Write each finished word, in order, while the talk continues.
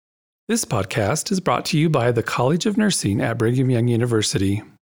This podcast is brought to you by the College of Nursing at Brigham Young University.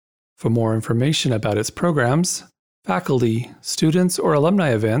 For more information about its programs, faculty, students, or alumni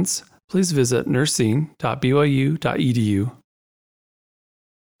events, please visit nursing.byu.edu.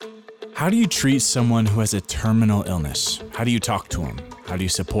 How do you treat someone who has a terminal illness? How do you talk to them? How do you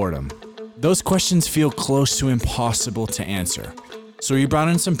support them? Those questions feel close to impossible to answer. So we brought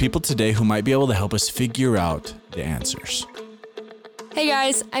in some people today who might be able to help us figure out the answers. Hey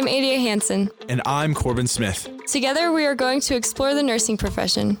guys, I'm Adia Hansen. And I'm Corbin Smith. Together we are going to explore the nursing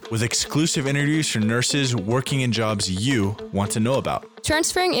profession with exclusive interviews for nurses working in jobs you want to know about.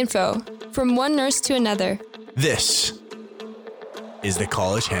 Transferring info from one nurse to another. This is the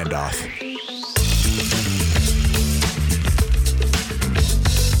College Handoff.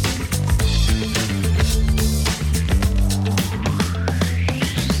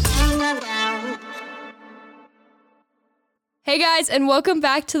 Hey guys, and welcome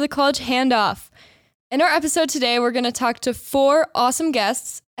back to the College Handoff. In our episode today, we're going to talk to 4 awesome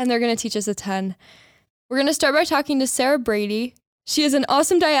guests, and they're going to teach us a ton. We're going to start by talking to Sara Brady. She is an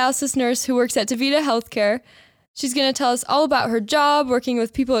awesome dialysis nurse who works at DaVita Healthcare. She's going to tell us all about her job working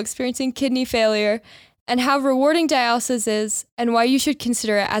with people experiencing kidney failure and how rewarding dialysis is and why you should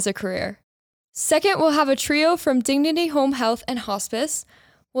consider it as a career. Second, we'll have a trio from Dignity Home Health and Hospice.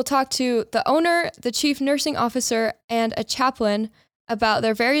 We'll talk to the owner, the chief nursing officer, and a chaplain about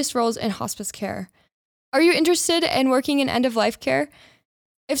their various roles in hospice care. Are you interested in working in end-of-life care?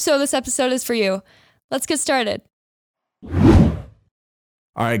 If so, this episode is for you. Let's get started.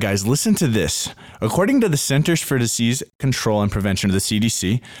 All right, guys, listen to this. According to the Centers for Disease Control and Prevention of the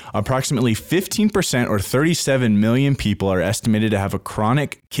CDC, approximately 15% or 37 million people are estimated to have a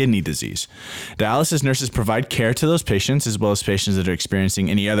chronic kidney disease. Dialysis nurses provide care to those patients as well as patients that are experiencing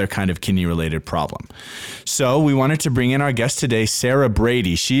any other kind of kidney-related problem. So we wanted to bring in our guest today, Sara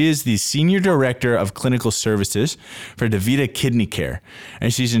Brady. She is the Senior Director of Clinical Services for DaVita Kidney Care,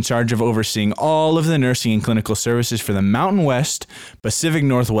 and she's in charge of overseeing all of the nursing and clinical services for the Mountain West, Pacific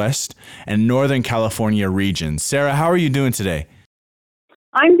Northwest, and Northern California regions. Sara, how are you doing today?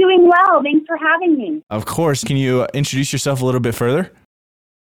 I'm doing well. Thanks for having me. Of course. Can you introduce yourself a little bit further?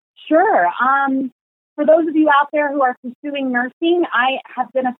 Sure. For those of you out there who are pursuing nursing, I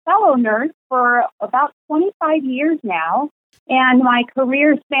have been a fellow nurse for about 25 years now, and my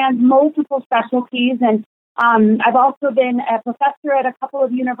career spans multiple specialties, and I've also been a professor at a couple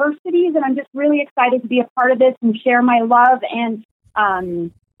of universities, and I'm just really excited to be a part of this and share my love and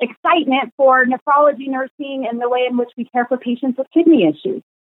excitement for nephrology nursing and the way in which we care for patients with kidney issues.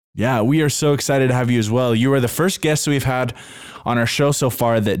 Yeah, we are so excited to have you as well. You are the first guest we've had on our show so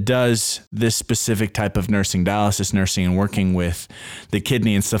far that does this specific type of nursing, dialysis nursing, and working with the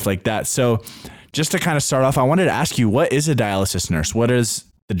kidney and stuff like that. So just to kind of start off, I wanted to ask you, what is a dialysis nurse? What does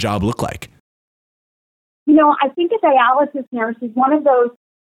the job look like? You know, I think a dialysis nurse is one of those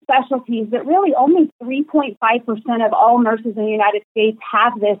specialties that really only 3.5% of all nurses in the United States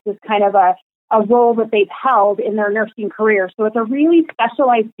have this as kind of a role that they've held in their nursing career. So it's a really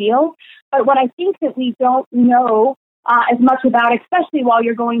specialized field. But what I think that we don't know as much about, especially while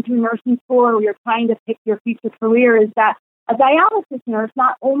you're going through nursing school or you're trying to pick your future career, is that a dialysis nurse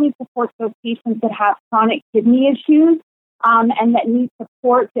not only supports those patients that have chronic kidney issues and that need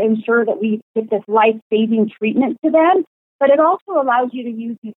support to ensure that we get this life-saving treatment to them, but it also allows you to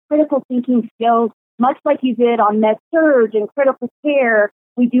use these critical thinking skills, much like you did on med-surg and critical care.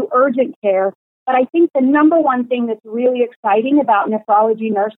 We do urgent care. But I think the number one thing that's really exciting about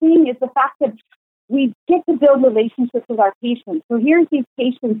nephrology nursing is the fact that we get to build relationships with our patients. So here's these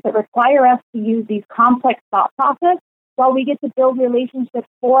patients that require us to use these complex thought process while we get to build relationships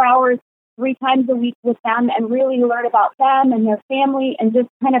 4 hours, 3 times a week with them and really learn about them and their family and just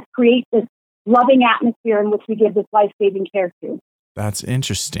kind of create this loving atmosphere in which we give this life-saving care to. That's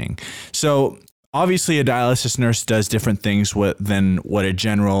interesting. So obviously a dialysis nurse does different things than what a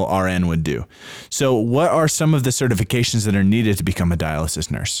general RN would do. So what are some of the certifications that are needed to become a dialysis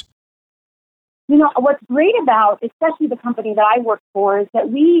nurse? You know, what's great about, especially the company that I work for, is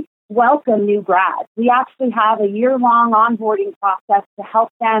that we welcome new grads. We actually have a year-long onboarding process to help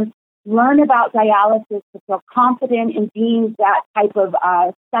them learn about dialysis, to feel confident in being that type of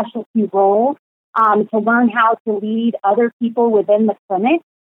specialty role, to learn how to lead other people within the clinic.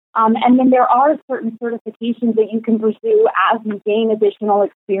 And then there are certain certifications that you can pursue as you gain additional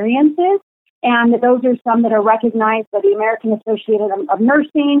experiences. And those are some that are recognized by the American Association of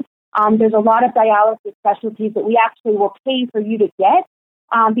Nursing. There's a lot of dialysis specialties that we actually will pay for you to get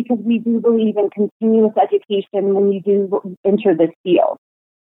because we do believe in continuous education when you do enter this field.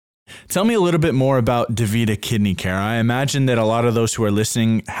 Tell me a little bit more about DaVita Kidney Care. I imagine that a lot of those who are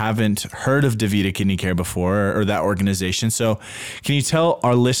listening haven't heard of DaVita Kidney Care before or that organization. So can you tell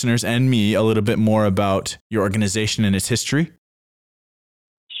our listeners and me a little bit more about your organization and its history?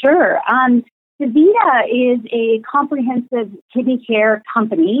 Sure. DaVita is a comprehensive kidney care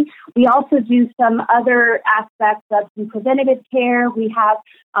company. We also do some other aspects of some preventative care. We have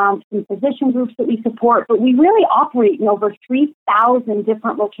some physician groups that we support, but we really operate in over 3,000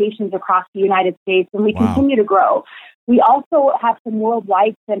 different locations across the United States, and we continue to grow. We also have some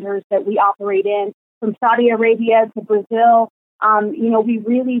worldwide centers that we operate in, from Saudi Arabia to Brazil. We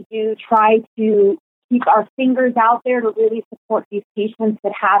really do try to keep our fingers out there to really support these patients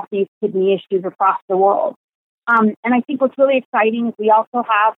that have these kidney issues across the world. And I think what's really exciting is we also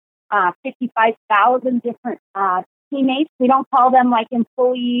have 55,000 different teammates. We don't call them like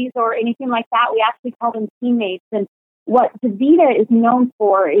employees or anything like that. We actually call them teammates. And what DaVita is known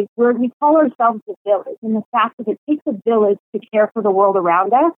for is we call ourselves the village, and the fact that it takes a village to care for the world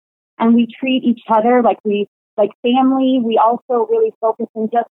around us. And we treat each other like family. We also really focus on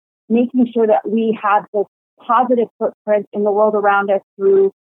just making sure that we have this positive footprint in the world around us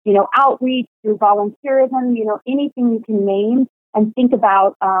through, outreach, through volunteerism, anything you can name and think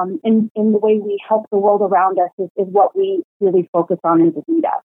about in the way we help the world around us is what we really focus on in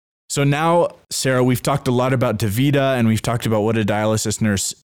DaVita. So now, Sara, we've talked a lot about DaVita and we've talked about what a dialysis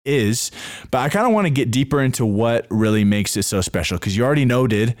nurse is, but I kind of want to get deeper into what really makes it so special, because you already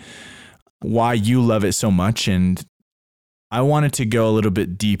noted why you love it so much, and I wanted to go a little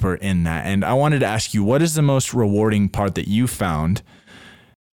bit deeper in that. And I wanted to ask you, what is the most rewarding part that you found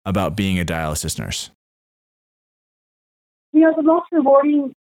about being a dialysis nurse? The most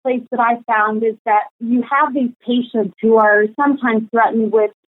rewarding place that I found is that you have these patients who are sometimes threatened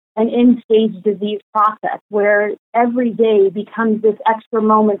with an end-stage disease process where every day becomes this extra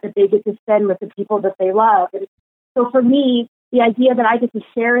moment that they get to spend with the people that they love. And so for me, the idea that I get to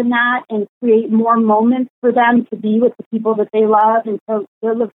share in that and create more moments for them to be with the people that they love and to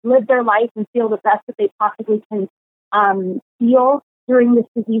live their life and feel the best that they possibly can feel during this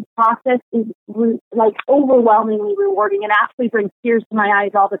disease process is overwhelmingly rewarding, and actually brings tears to my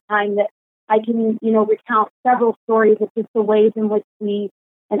eyes all the time that I can, recount several stories of just the ways in which we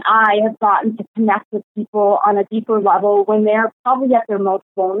and I have gotten to connect with people on a deeper level when they're probably at their most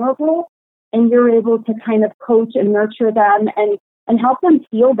vulnerable. And you're able to kind of coach and nurture them and help them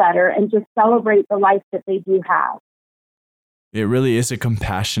feel better and just celebrate the life that they do have. It really is a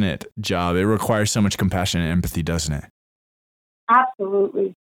compassionate job. It requires so much compassion and empathy, doesn't it?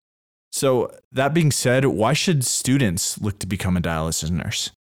 Absolutely. So that being said, why should students look to become a dialysis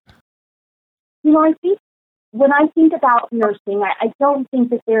nurse? I think when I think about nursing, I don't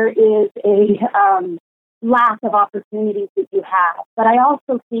think that there is a lack of opportunities that you have. But I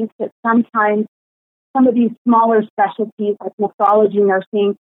also think that sometimes some of these smaller specialties like nephrology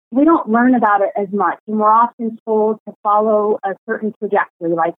nursing, we don't learn about it as much. And we're often told to follow a certain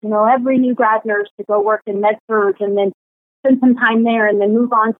trajectory, like, every new grad nurse to go work in med-surg and then spend some time there and then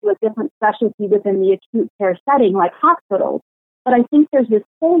move on to a different specialty within the acute care setting like hospitals. But I think there's this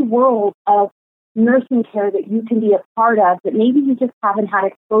whole world of nursing care that you can be a part of that maybe you just haven't had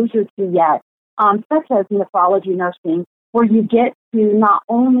exposure to yet. Such as nephrology nursing, where you get to not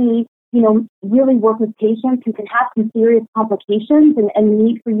only, really work with patients who can have some serious complications and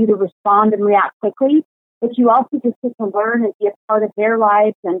need for you to respond and react quickly, but you also just get to learn and be a part of their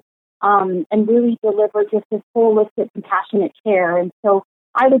lives and really deliver just this holistic, compassionate care. And so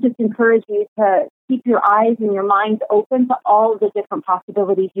I would just encourage you to keep your eyes and your minds open to all of the different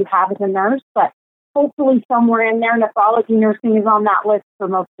possibilities you have as a nurse, but hopefully somewhere in there, nephrology nursing is on that list for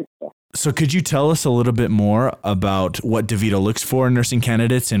most people. So could you tell us a little bit more about what DaVita looks for in nursing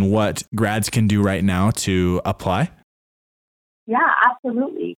candidates and what grads can do right now to apply? Yeah,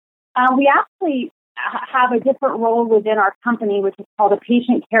 absolutely. We actually have a different role within our company, which is called a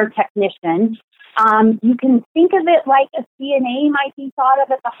patient care technician. You can think of it like a CNA might be thought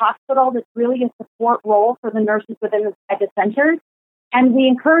of at the hospital. That's really a support role for the nurses within the centers. And we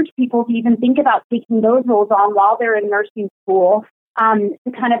encourage people to even think about taking those roles on while they're in nursing school,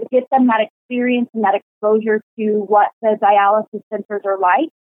 to kind of get them that experience and that exposure to what the dialysis centers are like.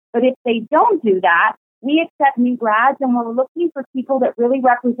 But if they don't do that, we accept new grads, and we're looking for people that really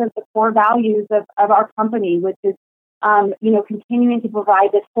represent the core values of our company, which is, continuing to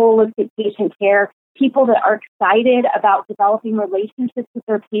provide this holistic patient care, people that are excited about developing relationships with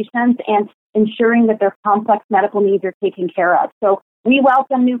their patients and ensuring that their complex medical needs are taken care of. So we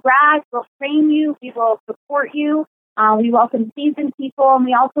welcome new grads, we'll train you, we will support you. We welcome seasoned people, and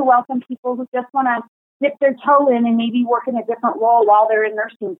we also welcome people who just want to, dip their toe in and maybe work in a different role while they're in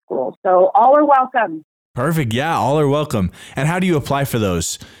nursing school. So all are welcome. Perfect. Yeah, all are welcome. And how do you apply for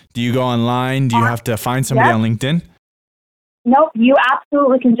those? Do you go online? Do you have to find somebody on LinkedIn? Nope, you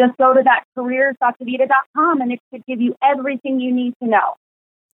absolutely can just go to that careers.davita.com and it should give you everything you need to know.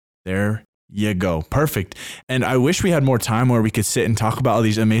 There you go. Perfect. And I wish we had more time where we could sit and talk about all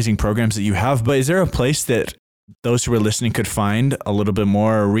these amazing programs that you have, but is there a place that those who are listening could find a little bit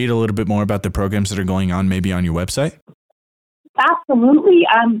more or read a little bit more about the programs that are going on maybe on your website? Absolutely.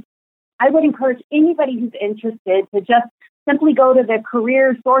 I would encourage anybody who's interested to just simply go to the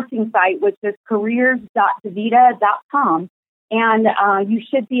career sourcing site, which is careers.davita.com. And you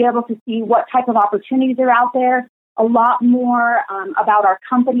should be able to see what type of opportunities are out there, a lot more about our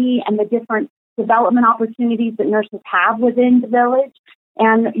company and the different development opportunities that nurses have within the village.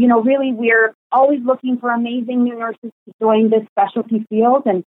 And, really, we're always looking for amazing new nurses to join this specialty field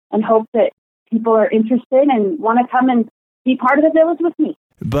and hope that people are interested and want to come and be part of the village with me.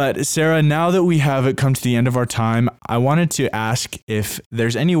 But Sara, now that we have come to the end of our time, I wanted to ask if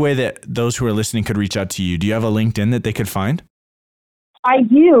there's any way that those who are listening could reach out to you. Do you have a LinkedIn that they could find? I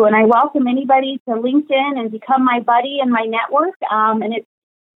do, and I welcome anybody to LinkedIn and become my buddy and my network. And it's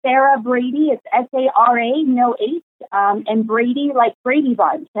Sara Brady. It's Sara, no H, and Brady like Brady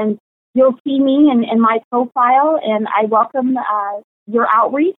Bunch. And you'll see me in my profile, and I welcome your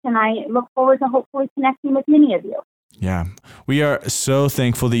outreach, and I look forward to hopefully connecting with many of you. Yeah, we are so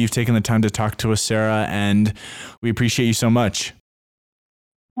thankful that you've taken the time to talk to us, Sara, and we appreciate you so much.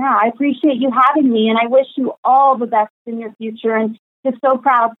 Yeah, I appreciate you having me, and I wish you all the best in your future, and just so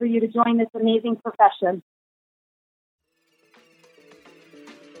proud for you to join this amazing profession.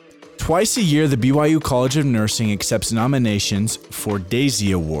 Twice a year, the BYU College of Nursing accepts nominations for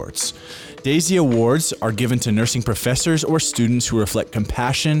Daisy Awards. Daisy Awards are given to nursing professors or students who reflect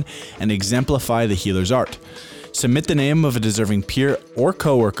compassion and exemplify the healer's art. Submit the name of a deserving peer or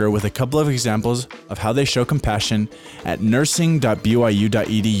coworker with a couple of examples of how they show compassion at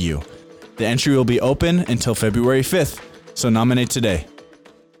nursing.byu.edu. The entry will be open until February 5th, so nominate today.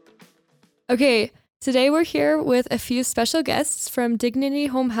 Okay, today we're here with a few special guests from Dignity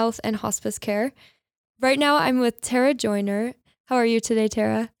Home Health and Hospice Care. Right now I'm with Tara Joyner. How are you today,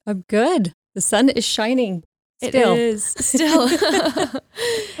 Tara? I'm good. The sun is shining. Still. It is. Still.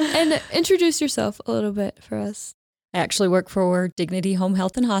 And introduce yourself a little bit for us. I actually work for Dignity Home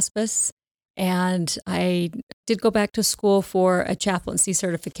Health and Hospice, and I did go back to school for a chaplaincy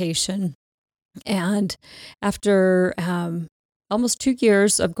certification. And after almost 2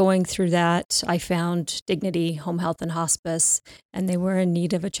 years of going through that, I found Dignity Home Health and Hospice, and they were in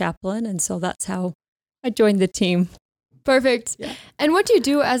need of a chaplain. And so that's how I joined the team. Perfect. Yeah. And what do you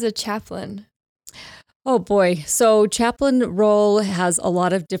do as a chaplain? Oh boy. So chaplain role has a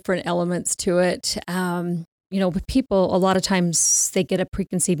lot of different elements to it. With people, a lot of times they get a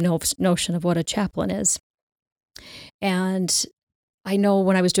preconceived notion of what a chaplain is. And I know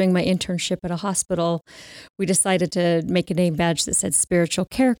when I was doing my internship at a hospital, we decided to make a name badge that said spiritual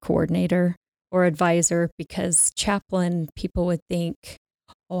care coordinator or advisor, because chaplain, people would think,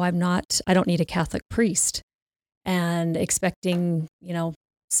 oh, I don't need a Catholic priest, and expecting,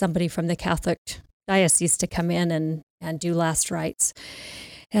 somebody from the Catholic diocese to come in and do last rites.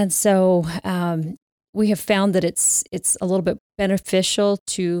 And so we have found that it's a little bit beneficial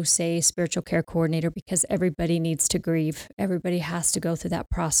to say spiritual care coordinator, because everybody needs to grieve. Everybody has to go through that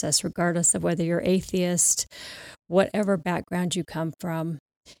process, regardless of whether you're atheist, whatever background you come from.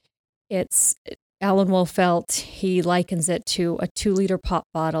 Alan Wolfelt, he likens it to a 2-liter pop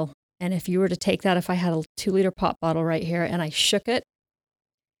bottle. And if you were to take that, if I had a 2-liter pop bottle right here and I shook it,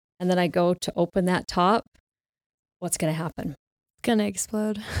 and then I go to open that top, what's going to happen? It's going to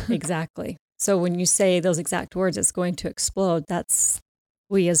explode. Exactly. So when you say those exact words, it's going to explode.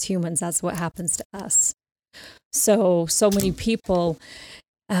 We as humans, that's what happens to us. So many people,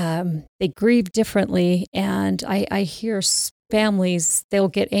 they grieve differently. And I hear families, they'll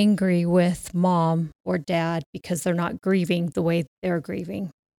get angry with mom or dad because they're not grieving the way they're grieving.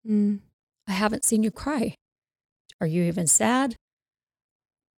 I haven't seen you cry. Are you even sad?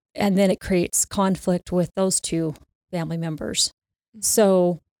 And then it creates conflict with those two family members.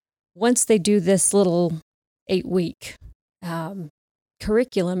 So once they do this little 8-week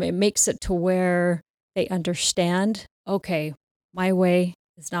curriculum, it makes it to where they understand, okay, my way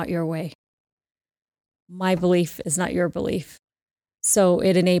is not your way. My belief is not your belief. So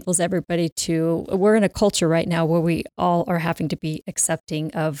it enables everybody we're in a culture right now where we all are having to be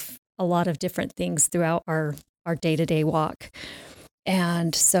accepting of a lot of different things throughout our day-to-day walk.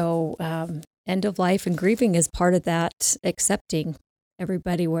 And so end of life and grieving is part of that, accepting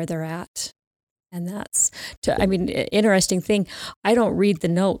everybody where they're at. And that's, interesting thing. I don't read the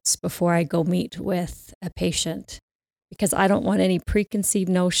notes before I go meet with a patient because I don't want any preconceived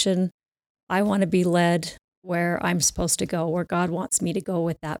notion. I want to be led where I'm supposed to go, where God wants me to go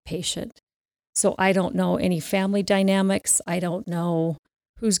with that patient. So I don't know any family dynamics. I don't know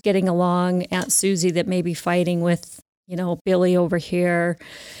who's getting along, Aunt Susie that may be fighting with, Billy over here.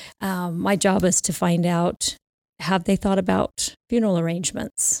 My job is to find out, have they thought about funeral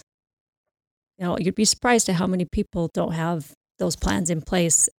arrangements? You'd be surprised at how many people don't have those plans in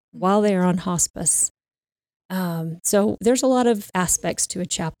place while they are on hospice. So there's a lot of aspects to a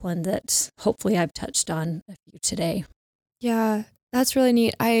chaplain that hopefully I've touched on a few today. Yeah, that's really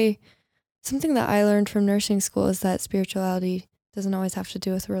neat. Something that I learned from nursing school is that spirituality doesn't always have to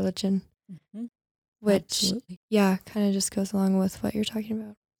do with religion, which, Absolutely. kind of just goes along with what you're talking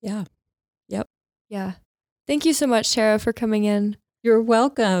about. Yeah. Yep. Yeah. Thank you so much, Sara, for coming in. You're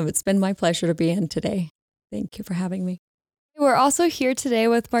welcome. It's been my pleasure to be in today. Thank you for having me. We're also here today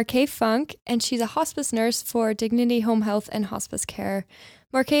with MarKae Funk, and she's a hospice nurse for Dignity Home Health and Hospice Care.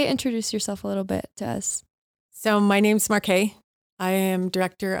 MarKae, introduce yourself a little bit to us. So my name's MarKae. I am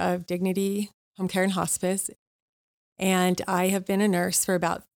director of Dignity Home Care and Hospice, and I have been a nurse for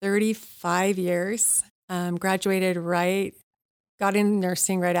about 35 years. Got in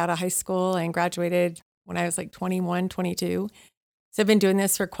nursing right out of high school and graduated when I was like 21, 22. So I've been doing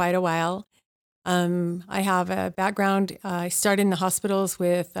this for quite a while. I have a background. I started in the hospitals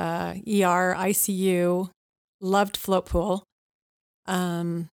with ER, ICU, loved float pool.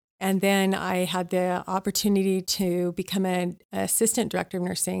 And then I had the opportunity to become an assistant director of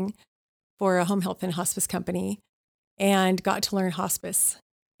nursing for a home health and hospice company and got to learn hospice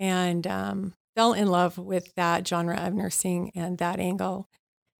and fell in love with that genre of nursing and that angle.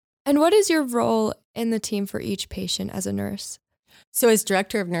 And what is your role in the team for each patient as a nurse? So as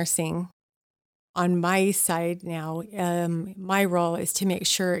director of nursing, on my side now, my role is to make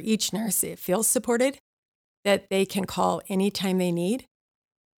sure each nurse feels supported, that they can call anytime they need.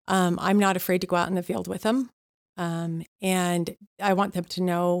 I'm not afraid to go out in the field with them. And I want them to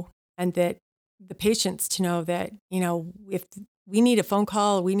know, and that the patients to know that, if we need a phone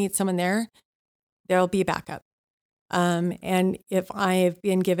call, we need someone there'll be a backup. And if I've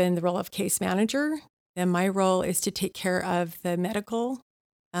been given the role of case manager, then my role is to take care of the medical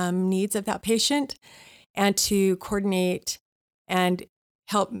needs of that patient and to coordinate and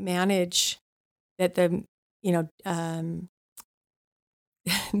help manage that the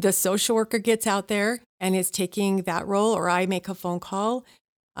social worker gets out there and is taking that role, or I make a phone call.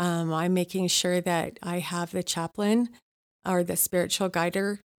 I'm making sure that I have the chaplain or the spiritual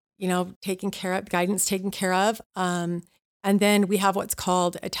guider, guidance taken care of. And then we have what's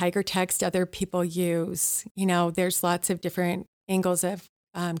called a tiger text other people use. There's lots of different angles of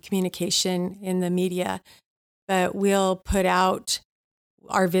communication in the media, but we'll put out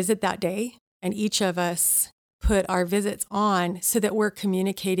our visit that day, and each of us put our visits on so that we're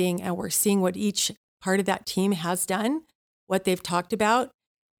communicating and we're seeing what each part of that team has done, what they've talked about,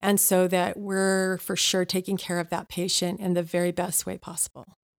 and so that we're for sure taking care of that patient in the very best way possible.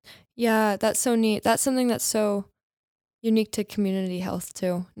 Yeah, that's so neat. That's something that's so unique to community health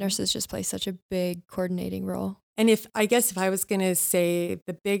too. Nurses just play such a big coordinating role. And if I was going to say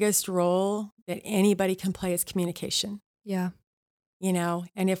the biggest role that anybody can play is communication. Yeah.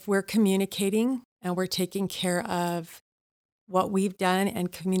 And if we're communicating and we're taking care of what we've done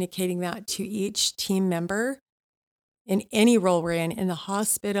and communicating that to each team member in any role we're in the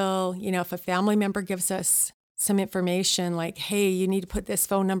hospital, if a family member gives us some information like, hey, you need to put this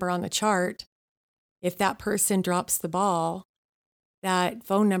phone number on the chart. If that person drops the ball, that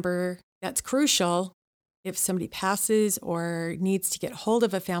phone number, that's crucial. If somebody passes or needs to get hold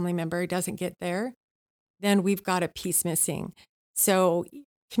of a family member, doesn't get there, then we've got a piece missing. So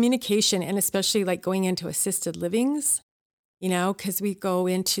communication, and especially like going into assisted livings, because we go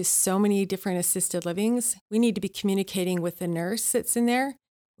into so many different assisted livings, we need to be communicating with the nurse that's in there.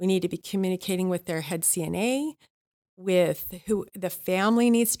 We need to be communicating with their head CNA, with who the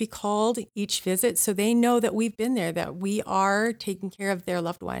family needs to be called each visit so they know that we've been there, that we are taking care of their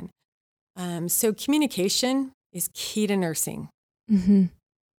loved one. So communication is key to nursing. Mm-hmm.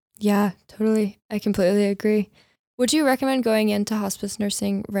 Yeah, totally. I completely agree. Would you recommend going into hospice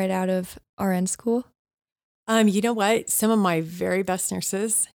nursing right out of RN school? You know what? Some of my very best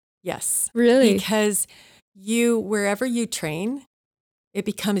nurses, yes. Really? Because wherever you train, it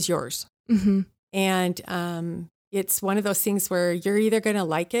becomes yours. Mm-hmm. And it's one of those things where you're either going to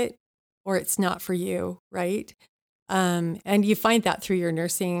like it or it's not for you, right? And you find that through your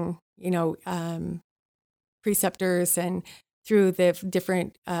nursing, preceptors and through the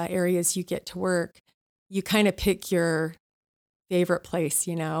different areas you get to work, you kind of pick your favorite place,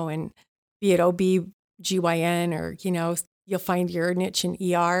 and be it OB-GYN or, you'll find your niche in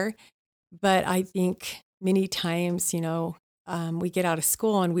ER. But I think many times, we get out of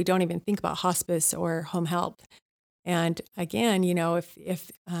school and we don't even think about hospice or home health. And again,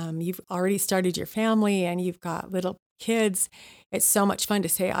 if you've already started your family and you've got little kids, it's so much fun to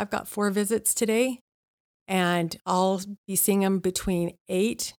say, I've got 4 visits today and I'll be seeing them between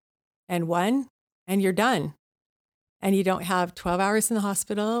 8 and 1 and you're done. And you don't have 12 hours in the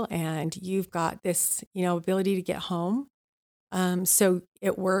hospital and you've got this, ability to get home. So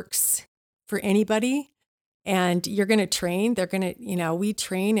it works for anybody. And you're going to train. They're going to, we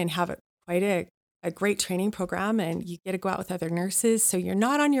train and have quite a great training program, and you get to go out with other nurses. So you're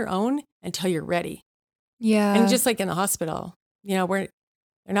not on your own until you're ready. Yeah. And just like in the hospital, they're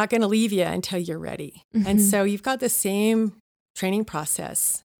not going to leave you until you're ready. Mm-hmm. And so you've got the same training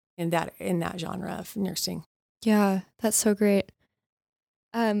process in that genre of nursing. Yeah, that's so great.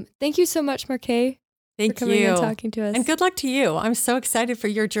 Thank you so much, MarKae. Thank for coming you. and talking to us. And good luck to you. I'm so excited for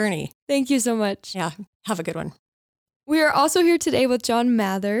your journey. Thank you so much. Yeah, have a good one. We are also here today with Jon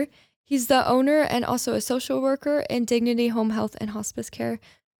Mather. He's the owner and also a social worker in Dignity Home Health and Hospice Care.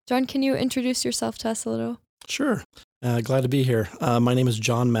 Jon, can you introduce yourself to us a little? Sure. Glad to be here. My name is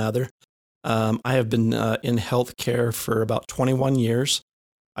Jon Mather. I have been in healthcare for about 21 years.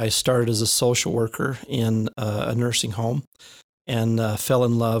 I started as a social worker in a nursing home and fell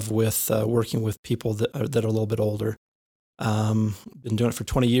in love with working with people that are a little bit older. Been doing it for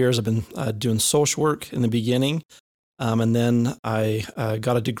 20 years. I've been doing social work in the beginning, and then I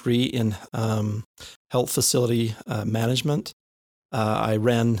got a degree in health facility management. I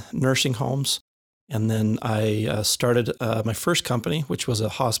ran nursing homes, and then I started my first company, which was a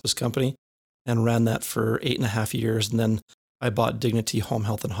hospice company, and ran that for 8.5 years. And then I bought Dignity Home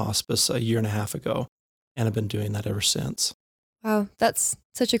Health and Hospice a 1.5 years ago, and I've been doing that ever since. Wow, that's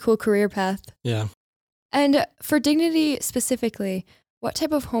such a cool career path. Yeah. And for Dignity specifically, what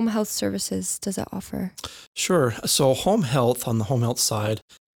type of home health services does it offer? Sure. So home health, on the home health side,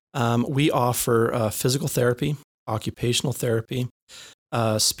 we offer physical therapy, occupational therapy,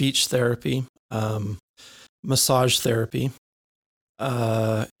 speech therapy, massage therapy,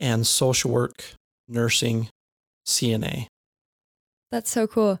 and social work, nursing, CNA. That's so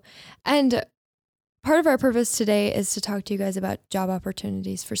cool. And part of our purpose today is to talk to you guys about job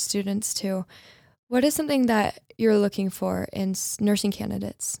opportunities for students too. What is something that you're looking for in nursing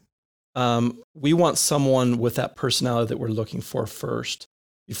candidates? We want someone with that personality that we're looking for first,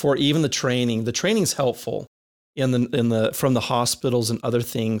 before even the training. The training's helpful from the hospitals and other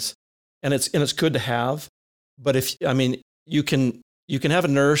things, and it's good to have. But you can have a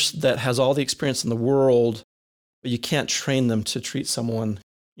nurse that has all the experience in the world, but you can't train them to treat someone,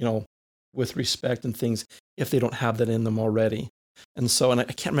 with respect and things if they don't have that in them already. And so, and I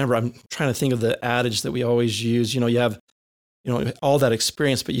can't remember, I'm trying to think of the adage that we always use, you have, all that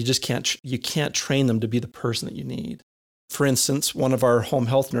experience, but you can't train them to be the person that you need. For instance, one of our home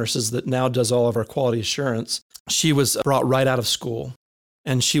health nurses that now does all of our quality assurance, she was brought right out of school,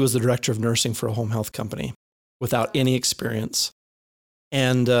 and she was the director of nursing for a home health company without any experience.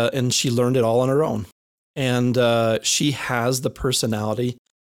 And she learned it all on her own. And she has the personality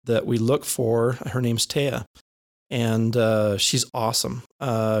that we look for. Her name's Taya. And she's awesome,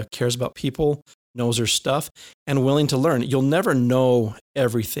 cares about people, knows her stuff, and willing to learn. You'll never know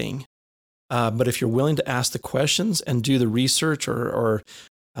everything, but if you're willing to ask the questions and do the research or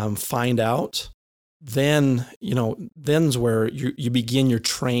find out, then's where you begin your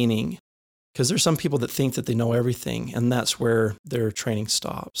training. Because there's some people that think that they know everything, and that's where their training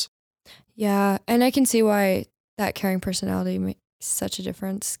stops. Yeah, and I can see why that caring personality makes such a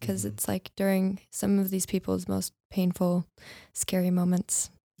difference, because it's like during some of these people's most painful, scary moments.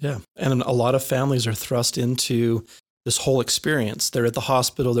 Yeah, and a lot of families are thrust into this whole experience. They're at the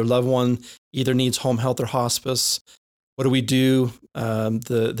hospital, their loved one either needs home health or hospice. What do we do?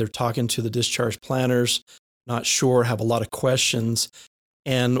 They're talking to the discharge planners, not sure, have a lot of questions.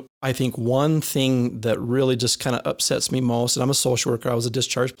 And I think one thing that really just kind of upsets me most, and I'm a social worker, I was a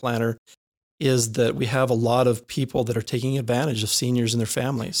discharge planner, is that we have a lot of people that are taking advantage of seniors and their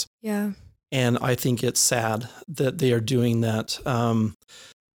families. Yeah. And I think it's sad that they are doing that.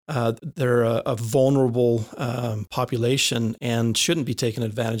 They're a vulnerable population and shouldn't be taken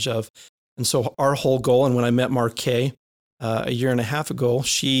advantage of. And so our whole goal, and when I met MarKae a 1.5 years ago,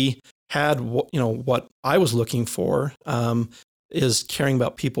 she had what I was looking for, is caring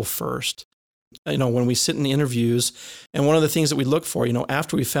about people first. when we sit in the interviews. And one of the things that we look for,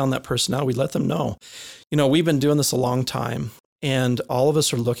 after we found that person out, we let them know, we've been doing this a long time, and all of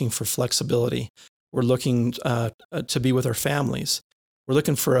us are looking for flexibility. We're looking to be with our families. We're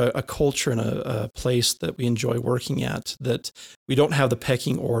looking for a culture and a place that we enjoy working at, that we don't have the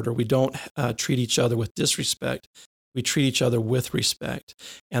pecking order. We don't treat each other with disrespect. We treat each other with respect.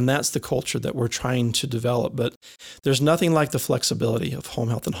 And that's the culture that we're trying to develop. But there's nothing like the flexibility of home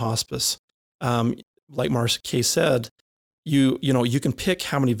health and hospice. Like MarKae said, you can pick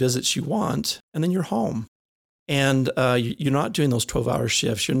how many visits you want, and then you're home. And you're not doing those 12-hour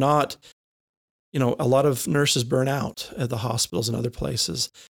shifts. You're not, a lot of nurses burn out at the hospitals and other places,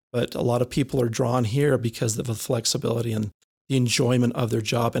 but a lot of people are drawn here because of the flexibility and the enjoyment of their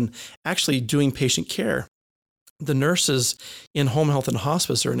job and actually doing patient care. The nurses in home health and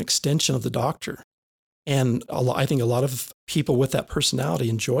hospice are an extension of the doctor. And I think a lot of people with that personality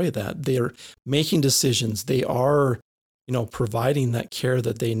enjoy that. They are making decisions. They are, providing that care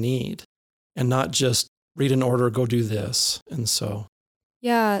that they need, and not just read an order, go do this. And so.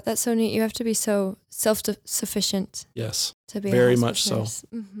 Yeah, that's so neat. You have to be so self-sufficient. Yes, to be very much so.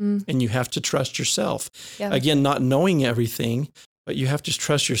 Mm-hmm. And you have to trust yourself. Yeah. Again, not knowing everything, but you have to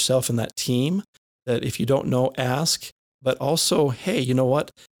trust yourself in that team, that if you don't know, ask. But also, hey, you know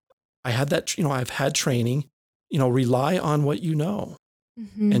what? I had that, I've had training, rely on what you know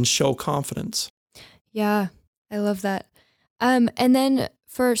and show confidence. Yeah, I love that. And then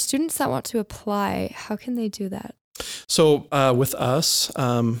for students that want to apply, how can they do that? So with us,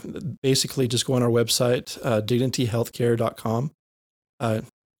 basically just go on our website, dignityhealthcare.com.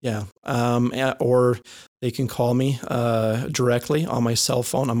 Or they can call me directly on my cell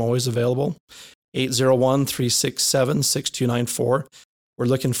phone. I'm always available, 801-367-6294. We're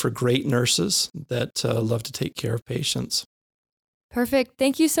looking for great nurses that love to take care of patients. Perfect.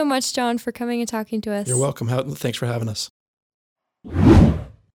 Thank you so much, Jon, for coming and talking to us. You're welcome. Thanks for having us.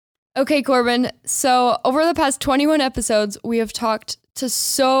 Okay, Corbin. So over the past 21 episodes, we have talked to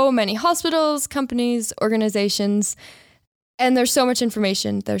so many hospitals, companies, organizations, and there's so much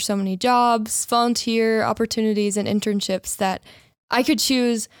information. There's so many jobs, volunteer opportunities, and internships that I could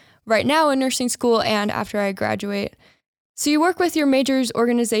choose right now in nursing school and after I graduate. So you work with your major's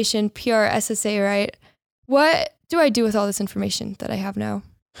organization, PRSSA, right? What do I do with all this information that I have now?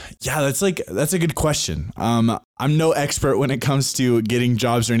 Yeah, that's a good question. I'm no expert when it comes to getting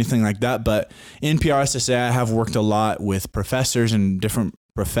jobs or anything like that, but in PRSSA, I have worked a lot with professors and different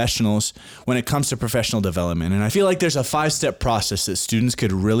professionals when it comes to professional development. And I feel like there's a 5-step process that students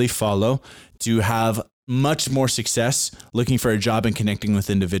could really follow to have much more success looking for a job and connecting with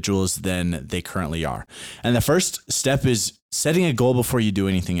individuals than they currently are. And the first step is setting a goal before you do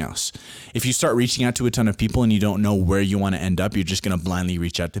anything else. If you start reaching out to a ton of people and you don't know where you want to end up, you're just going to blindly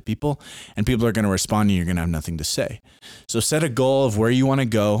reach out to people, and people are going to respond and you're going to have nothing to say. So set a goal of where you want to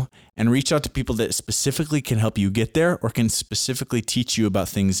go and reach out to people that specifically can help you get there or can specifically teach you about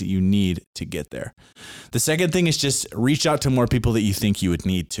things that you need to get there. The second thing is just reach out to more people that you think you would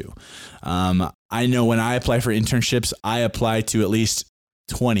need to. I know when I apply for internships, I apply to at least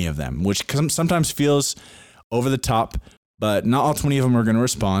 20 of them, which sometimes feels over the top, but not all 20 of them are going to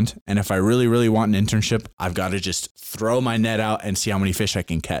respond. And if I really, really want an internship, I've got to just throw my net out and see how many fish I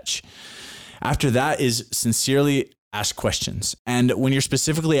can catch. After that is sincerely ask questions. And when you're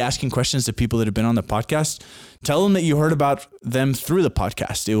specifically asking questions to people that have been on the podcast, tell them that you heard about them through the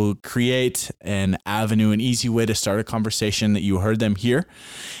podcast. It will create an avenue, an easy way to start a conversation that you heard them here,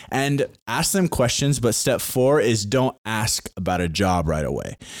 and ask them questions. But step 4 is don't ask about a job right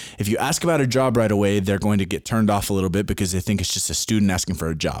away. If you ask about a job right away, they're going to get turned off a little bit because they think it's just a student asking for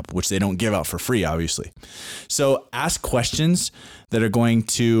a job, which they don't give out for free, obviously. So ask questions that are going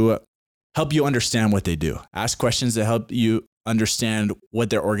to help you understand what they do. Ask questions that help you understand what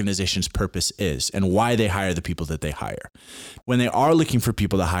their organization's purpose is and why they hire the people that they hire. When they are looking for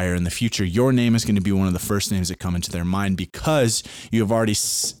people to hire in the future, your name is going to be one of the first names that come into their mind because you have already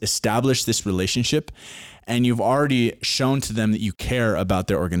established this relationship and you've already shown to them that you care about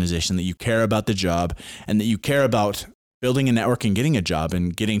their organization, that you care about the job, and that you care about building a network and getting a job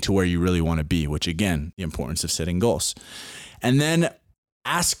and getting to where you really want to be, which again, the importance of setting goals. And then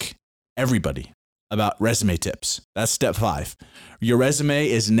ask everybody about resume tips. That's step 5. Your resume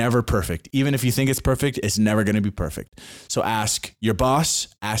is never perfect. Even if you think it's perfect, it's never going to be perfect. So ask your boss,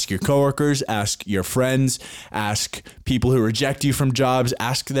 ask your coworkers, ask your friends, ask people who reject you from jobs,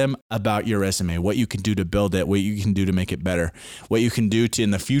 ask them about your resume, what you can do to build it, what you can do to make it better, what you can do to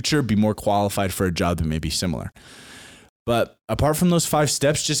in the future be more qualified for a job that may be similar. But apart from those 5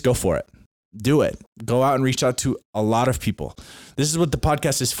 steps, just go for it. do it. Go out and reach out to a lot of people. This is what the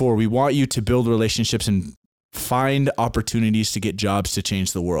podcast is for. We want you to build relationships and find opportunities to get jobs to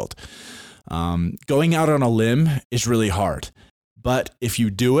change the world. Going out on a limb is really hard, but if you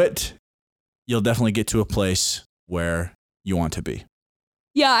do it, you'll definitely get to a place where you want to be.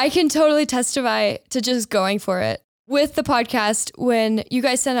 Yeah, I can totally testify to just going for it. With the podcast, when you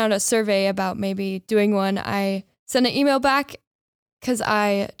guys sent out a survey about maybe doing one, I sent an email back because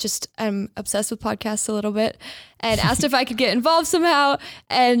I just am obsessed with podcasts a little bit and asked if I could get involved somehow.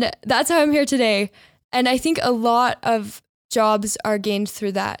 And that's how I'm here today. And I think a lot of jobs are gained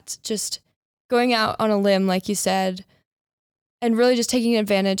through that, just going out on a limb, like you said, and really just taking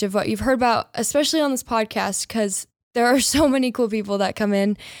advantage of what you've heard about, especially on this podcast, because there are so many cool people that come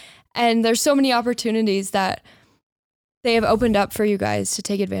in and there's so many opportunities that they have opened up for you guys to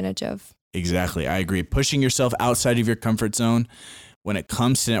take advantage of. Exactly. I agree. Pushing yourself outside of your comfort zone when it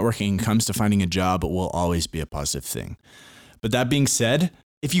comes to networking, comes to finding a job, will always be a positive thing. But that being said,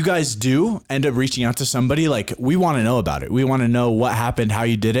 if you guys do end up reaching out to somebody, like, we want to know about it. We want to know what happened, how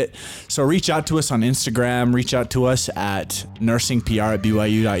you did it. So reach out to us on Instagram, reach out to us at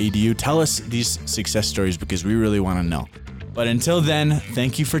nursingpr@byu.edu. Tell us these success stories because we really want to know. But until then,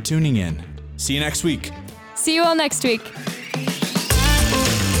 thank you for tuning in. See you next week. See you all next week.